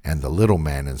Kentucky and the little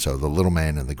men, and so the little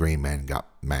men and the green men got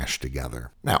mashed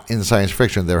together. Now, in science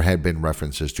fiction, there had been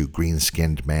references to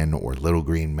green-skinned men or little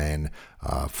green men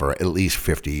for at least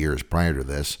 50 years prior to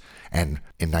this, and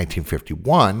in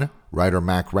 1951, writer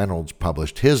Mack Reynolds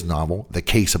published his novel, The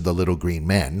Case of the Little Green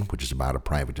Men, which is about a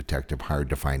private detective hired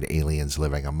to find aliens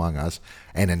living among us.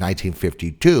 And in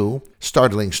 1952,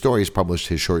 Startling Stories published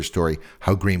his short story,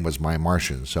 How Green Was My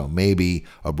Martian? So maybe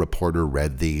a reporter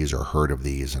read these or heard of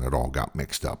these, and it all got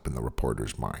mixed up in the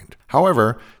reporter's mind.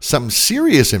 However, some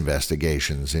serious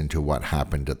investigations into what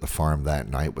happened at the farm that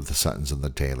night with the Suttons and the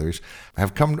Taylors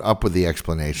have come up with the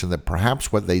explanation that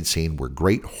perhaps what they'd seen were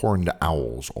great horned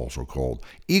owls, also called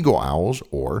eagle owls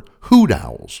or hoot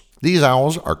owls. These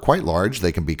owls are quite large.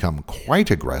 They can become quite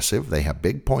aggressive. They have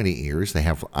big pointy ears. They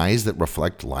have eyes that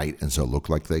reflect light and so look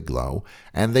like they glow.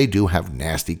 And they do have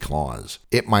nasty claws.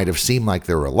 It might have seemed like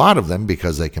there were a lot of them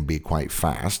because they can be quite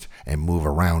fast and move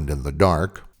around in the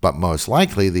dark. But most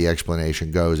likely, the explanation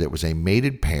goes, it was a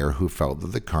mated pair who felt that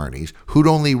the carnies, who'd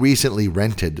only recently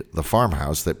rented the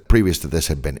farmhouse that previous to this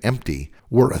had been empty,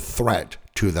 were a threat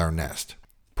to their nest.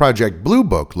 Project Blue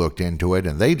Book looked into it,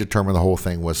 and they determined the whole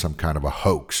thing was some kind of a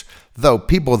hoax. Though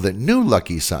people that knew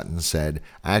Lucky Sutton said,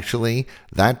 actually,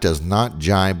 that does not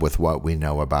jibe with what we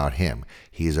know about him.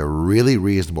 He's a really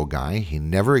reasonable guy. He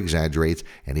never exaggerates,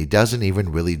 and he doesn't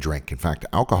even really drink. In fact,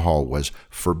 alcohol was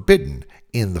forbidden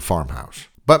in the farmhouse.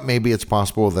 But maybe it's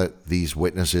possible that these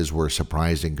witnesses were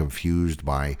surprised and confused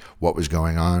by what was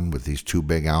going on with these 2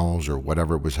 big owls or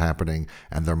whatever was happening,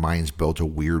 and their minds built a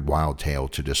weird wild tale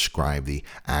to describe the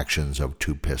actions of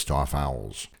 2 pissed off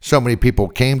owls. So many people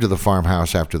came to the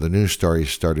farmhouse after the news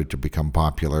stories started to become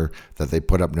popular that they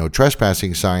put up no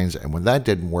trespassing signs, and when that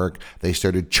didn't work, they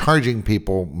started charging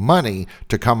people money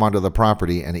to come onto the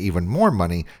property and even more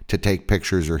money to take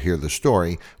pictures or hear the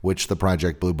story, which the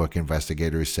Project Blue Book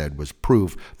investigators said was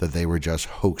proof that they were just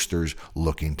hoaxsters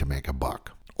looking to make a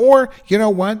buck. Or, you know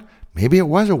what? Maybe it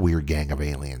was a weird gang of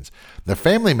aliens. The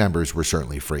family members were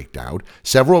certainly freaked out.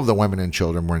 Several of the women and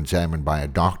children were examined by a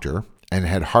doctor and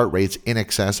had heart rates in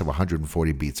excess of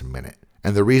 140 beats a minute.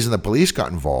 And the reason the police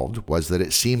got involved was that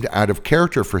it seemed out of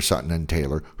character for Sutton and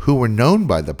Taylor, who were known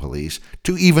by the police,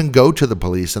 to even go to the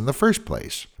police in the first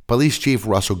place. Police Chief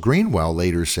Russell Greenwell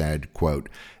later said, quote,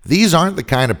 "These aren't the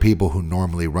kind of people who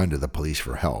normally run to the police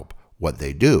for help. What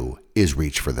they do is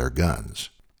reach for their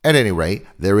guns." At any rate,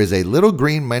 there is a Little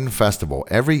Green Men Festival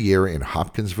every year in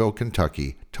Hopkinsville,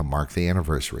 Kentucky to mark the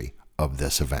anniversary of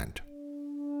this event.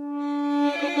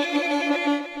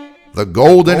 The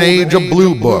Golden Age of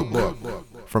Blue Book.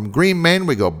 From Green Men,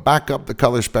 we go back up the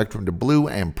color spectrum to blue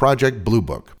and Project Blue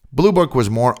Book. Blue Book was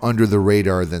more under the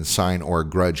radar than Sign or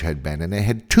Grudge had been, and it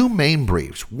had 2 main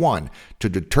briefs. 1, to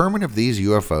determine if these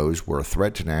UFOs were a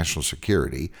threat to national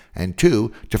security, and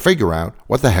 2, to figure out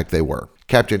what the heck they were.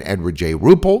 Captain Edward J.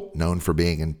 Ruppel, known for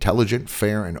being intelligent,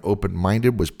 fair, and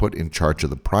open-minded, was put in charge of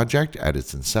the project at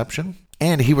its inception,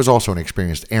 and he was also an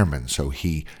experienced airman, so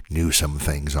he knew some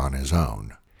things on his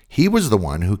own. He was the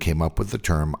one who came up with the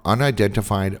term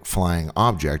unidentified flying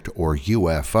object, or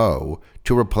UFO,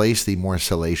 to replace the more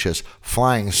salacious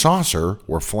flying saucer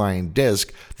or flying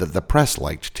disc that the press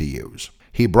liked to use.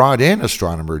 He brought in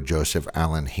astronomer Joseph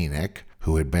Allen Hynek,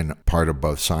 who had been part of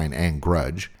both Sign and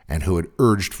Grudge, and who had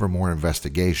urged for more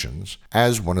investigations,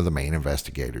 as one of the main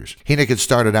investigators. Hynek had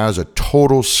started out as a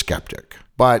total skeptic,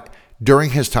 but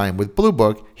during his time with Blue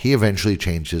Book, he eventually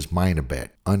changed his mind a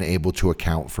bit, unable to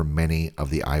account for many of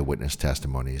the eyewitness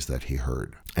testimonies that he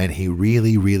heard. And he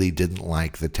really didn't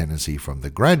like the tendency from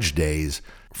the Grudge days,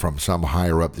 from some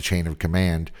higher up the chain of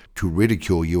command, to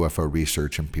ridicule UFO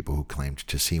research and people who claimed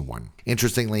to see one.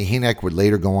 Interestingly, Hynek would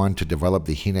later go on to develop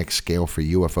the Hynek scale for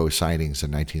UFO sightings in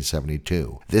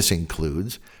 1972. This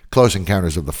includes close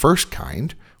encounters of the first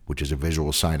kind, which is a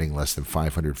visual sighting less than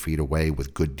 500 feet away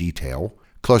with good detail.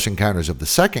 Close encounters of the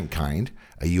second kind,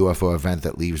 a UFO event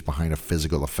that leaves behind a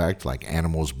physical effect like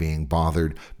animals being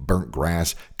bothered, burnt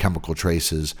grass, chemical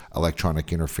traces,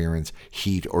 electronic interference,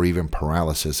 heat, or even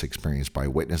paralysis experienced by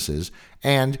witnesses.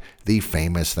 And the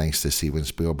famous, thanks to Steven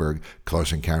Spielberg,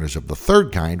 close encounters of the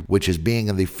third kind, which is being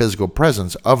in the physical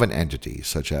presence of an entity,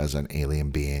 such as an alien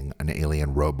being, an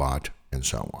alien robot, and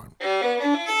so on.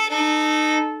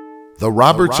 The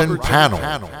Robertson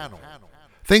Panel.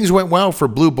 Things went well for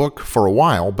Blue Book for a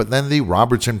while, but then the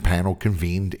Robertson Panel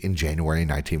convened in January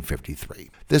 1953.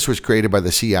 This was created by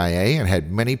the CIA and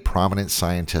had many prominent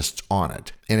scientists on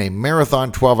it. In a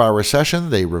marathon 12-hour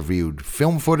session, they reviewed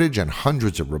film footage and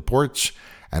hundreds of reports,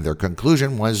 and their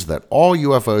conclusion was that all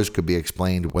UFOs could be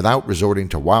explained without resorting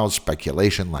to wild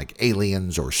speculation like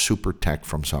aliens or super tech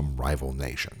from some rival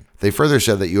nation. They further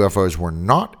said that UFOs were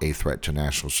not a threat to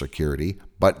national security,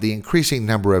 but the increasing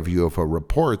number of UFO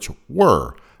reports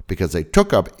were, because they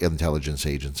took up intelligence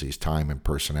agencies' time and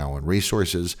personnel and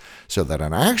resources so that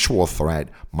an actual threat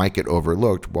might get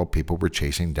overlooked while people were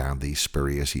chasing down these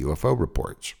spurious UFO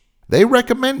reports. They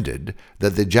recommended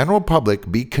that the general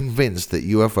public be convinced that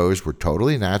UFOs were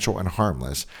totally natural and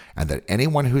harmless, and that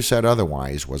anyone who said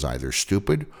otherwise was either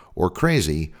stupid or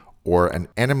crazy or an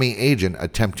enemy agent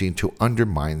attempting to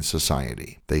undermine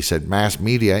society. They said mass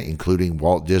media, including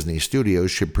Walt Disney Studios,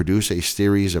 should produce a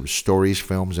series of stories,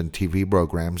 films, and TV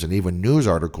programs, and even news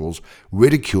articles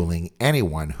ridiculing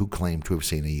anyone who claimed to have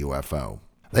seen a UFO.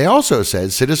 They also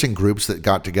said citizen groups that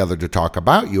got together to talk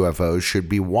about UFOs should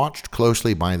be watched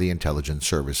closely by the intelligence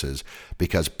services,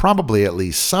 because probably at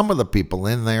least some of the people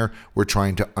in there were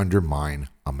trying to undermine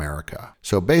America.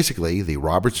 So basically, the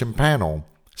Robertson Panel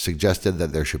suggested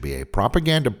that there should be a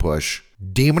propaganda push,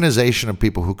 demonization of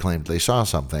people who claimed they saw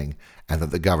something, and that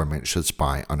the government should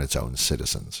spy on its own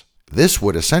citizens. This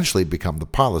would essentially become the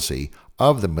policy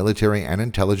of the military and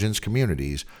intelligence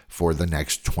communities for the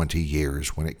next 20 years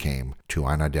when it came to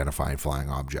unidentified flying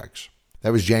objects.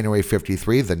 That was January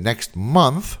 53. The next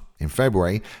month, in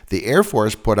February, the Air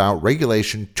Force put out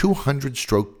Regulation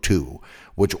 200-2,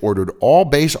 which ordered all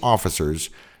base officers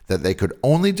that they could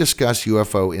only discuss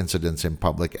UFO incidents in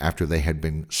public after they had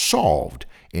been solved.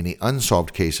 Any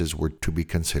unsolved cases were to be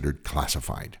considered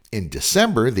classified. In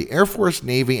December, the Air Force,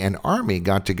 Navy, and Army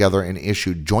got together and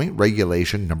issued Joint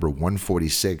Regulation number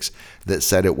 146 that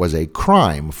said it was a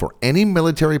crime for any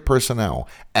military personnel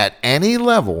at any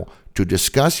level to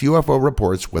discuss UFO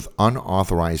reports with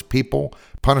unauthorized people,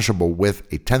 punishable with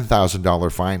a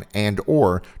 $10,000 fine and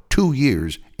or 2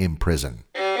 years in prison.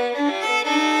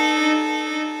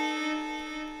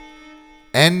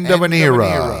 End of an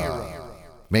era.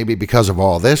 Maybe because of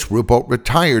all this, Ruppelt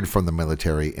retired from the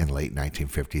military in late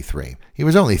 1953. He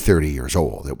was only 30 years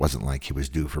old. It wasn't like he was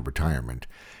due for retirement.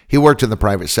 He worked in the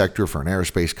private sector for an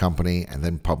aerospace company and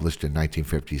then published in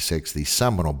 1956 the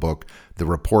seminal book, The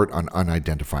Report on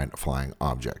Unidentified Flying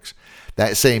Objects.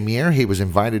 That same year, he was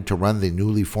invited to run the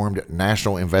newly formed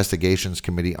National Investigations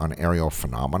Committee on Aerial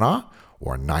Phenomena,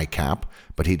 or NICAP,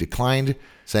 but he declined,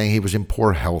 saying he was in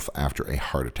poor health after a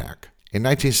heart attack. In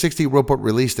 1960, Ruppelt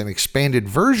released an expanded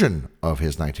version of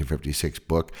his 1956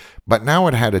 book, but now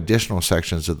it had additional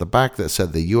sections at the back that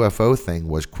said the UFO thing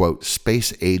was, quote,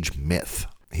 space-age myth.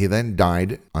 He then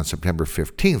died on September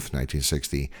 15th,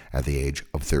 1960, at the age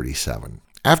of 37.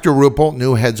 After Ruppelt,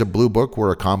 new heads of Blue Book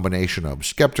were a combination of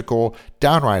skeptical,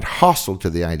 downright hostile to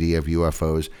the idea of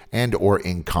UFOs, and or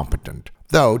incompetent.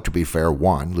 Though, to be fair,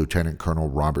 one, Lieutenant Colonel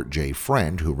Robert J.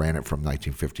 Friend, who ran it from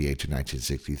 1958 to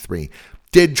 1963,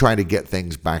 did try to get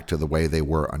things back to the way they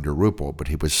were under Ruppelt, but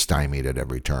he was stymied at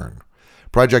every turn.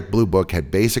 Project Blue Book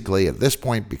had basically, at this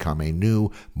point, become a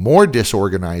new, more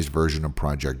disorganized version of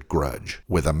Project Grudge,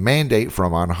 with a mandate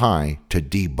from on high to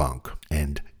debunk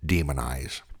and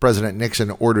demonize. President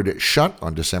Nixon ordered it shut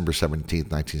on December 17,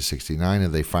 1969,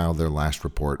 and they filed their last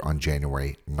report on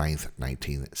January 9,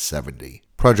 1970.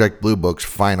 Project Blue Book's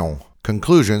final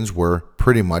conclusions were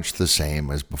pretty much the same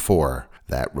as before.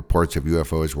 that reports of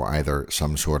UFOs were either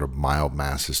some sort of mild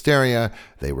mass hysteria,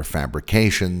 they were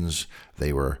fabrications,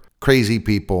 they were crazy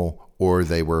people, or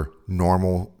they were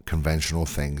normal, conventional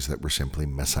things that were simply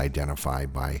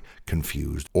misidentified by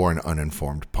confused or an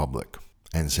uninformed public.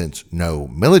 And since no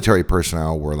military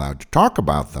personnel were allowed to talk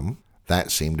about them,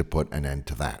 that seemed to put an end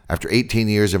to that. After 18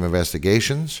 years of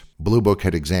investigations, Blue Book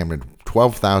had examined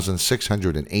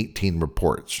 12,618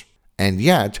 reports, and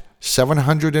yet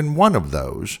 701 of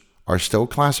those are still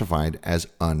classified as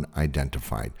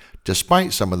unidentified,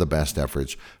 despite some of the best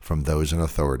efforts from those in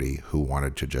authority who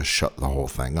wanted to just shut the whole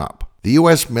thing up. The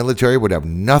U.S. military would have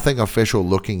nothing official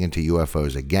looking into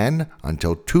UFOs again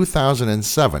until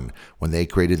 2007, when they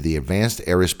created the Advanced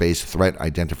Aerospace Threat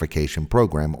Identification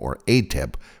Program, or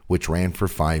ATIP, which ran for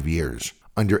 5 years.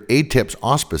 Under ATIP's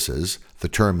auspices, the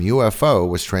term UFO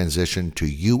was transitioned to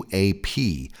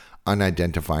UAP,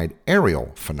 Unidentified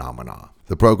Aerial Phenomena.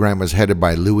 The program was headed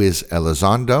by Luis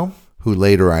Elizondo, who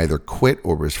later either quit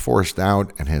or was forced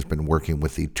out and has been working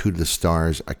with the To the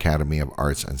Stars Academy of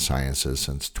Arts and Sciences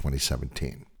since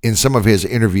 2017. In some of his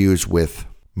interviews with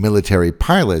military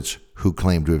pilots who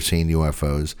claimed to have seen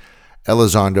UFOs,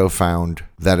 Elizondo found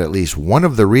that at least one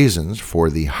of the reasons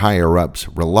for the higher-ups'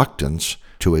 reluctance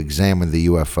to examine the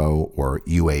UFO, or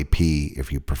UAP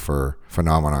if you prefer,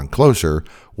 phenomenon closer,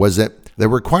 was that there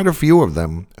were quite a few of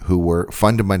them who were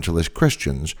fundamentalist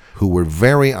Christians who were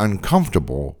very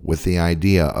uncomfortable with the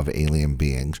idea of alien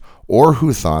beings, or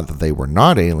who thought that they were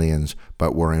not aliens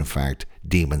but were in fact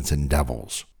demons and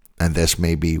devils. And this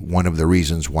may be one of the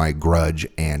reasons why Grudge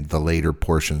and the later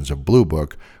portions of Blue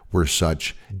Book were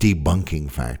such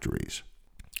debunking factories.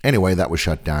 Anyway, that was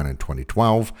shut down in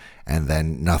 2012, and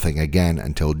then nothing again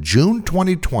until June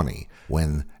 2020,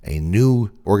 when a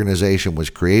new organization was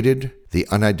created, the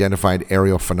Unidentified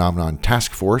Aerial Phenomenon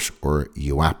Task Force, or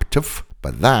UAPTF,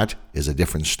 but that is a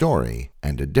different story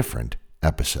and a different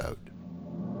episode.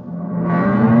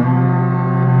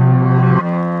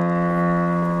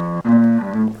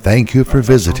 Thank you for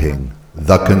visiting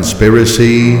The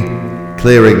Conspiracy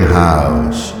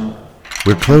Clearinghouse.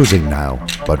 We're closing now,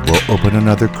 but we'll open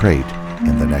another crate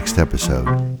in the next episode.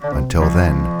 Until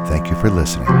then, thank you for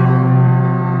listening.